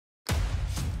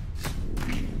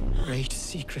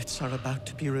secrets are about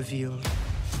to be revealed.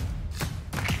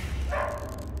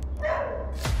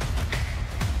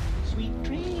 Sweet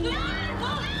dreams.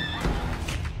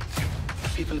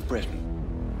 People of Britain,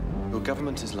 your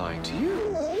government is lying to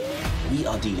you. We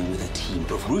are dealing with a team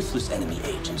of ruthless enemy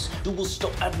agents who will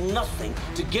stop at nothing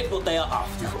to get what they are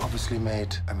after. You've obviously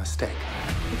made a mistake.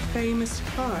 The famous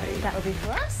spy. That would be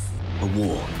for us. A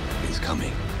war is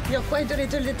coming. You're quite the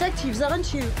little detectives,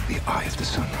 aren't you? The eye of the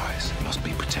sunrise must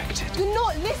be protected. You're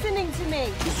not listening to me.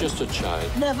 He's just a child.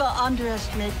 Never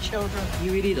underestimate children.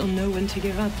 You really don't know when to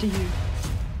give up, do you?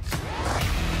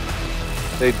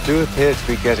 They do appear to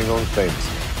be getting on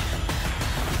famously.